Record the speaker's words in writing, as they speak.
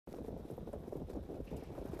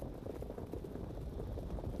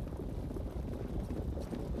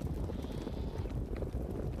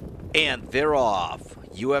And they're off.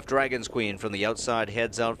 UF Dragons Queen from the outside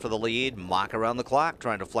heads out for the lead. Mock around the clock,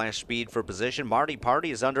 trying to flash speed for position. Marty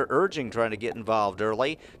Party is under urging, trying to get involved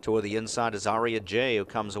early. Toward the inside is Aria J, who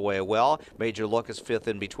comes away well. Major Look is fifth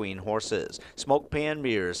in between horses. Smoke Pan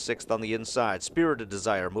Mirrors, sixth on the inside. Spirited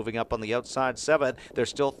Desire moving up on the outside, seventh. They're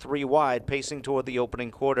still three wide, pacing toward the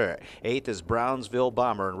opening quarter. Eighth is Brownsville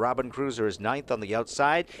Bomber, and Robin Cruiser is ninth on the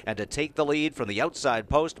outside. And to take the lead from the outside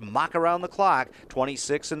post, Mock around the clock,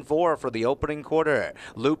 26-4 for the opening quarter.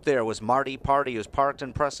 Loop there was Marty Party, who's parked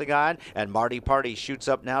and pressing on, and Marty Party shoots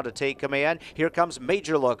up now to take command. Here comes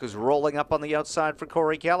Major Look, who's rolling up on the outside for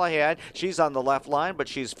Corey Callahan. She's on the left line, but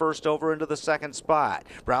she's first over into the second spot.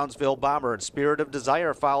 Brownsville Bomber and Spirit of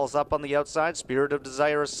Desire follows up on the outside. Spirit of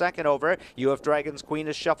Desire is second over. UF Dragons Queen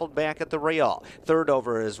is shuffled back at the rail. Third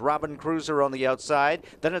over is Robin Cruiser on the outside.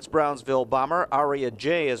 Then it's Brownsville Bomber. Aria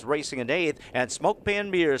J is racing in eighth, and Smoke Pan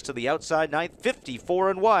Mirrors to the outside ninth,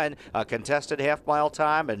 54-1. A contested half-mile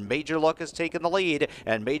time, and Major Look has taken the lead,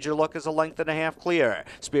 and Major Look is a length and a half clear.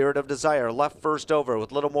 Spirit of Desire left first over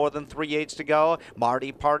with little more than 3/8 to go.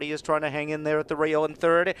 Marty Party is trying to hang in there at the rail in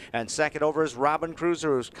third, and second over is Robin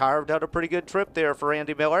Cruiser, who's carved out a pretty good trip there for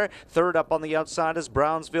Andy Miller. Third up on the outside is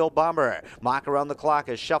Brownsville Bomber. Mock around the clock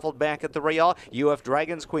is shuffled back at the rail. UF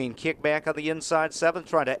Dragons Queen kick back on the inside seventh,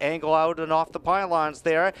 trying to angle out and off the pylons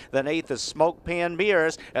there. Then eighth is Smoke Pan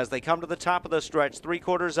Mirrors as they come to the top of the stretch,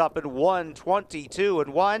 3/4 up in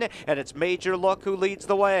 1:22-1, and it's Major Look who leads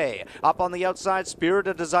the way. Up on the outside, Spirit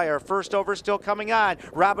of Desire, first over still coming on.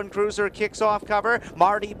 Robin Cruiser kicks off cover.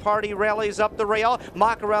 Marty Party rallies up the rail.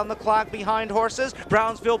 Mock around the clock behind horses.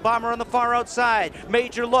 Brownsville Bomber on the far outside.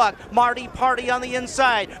 Major Look, Marty Party on the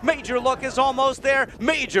inside. Major Look is almost there.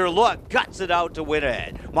 Major Look guts it out to win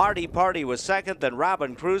it. Marty Party was second, then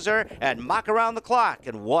Robin Cruiser, and Mock around the clock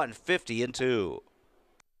in 1:50-2.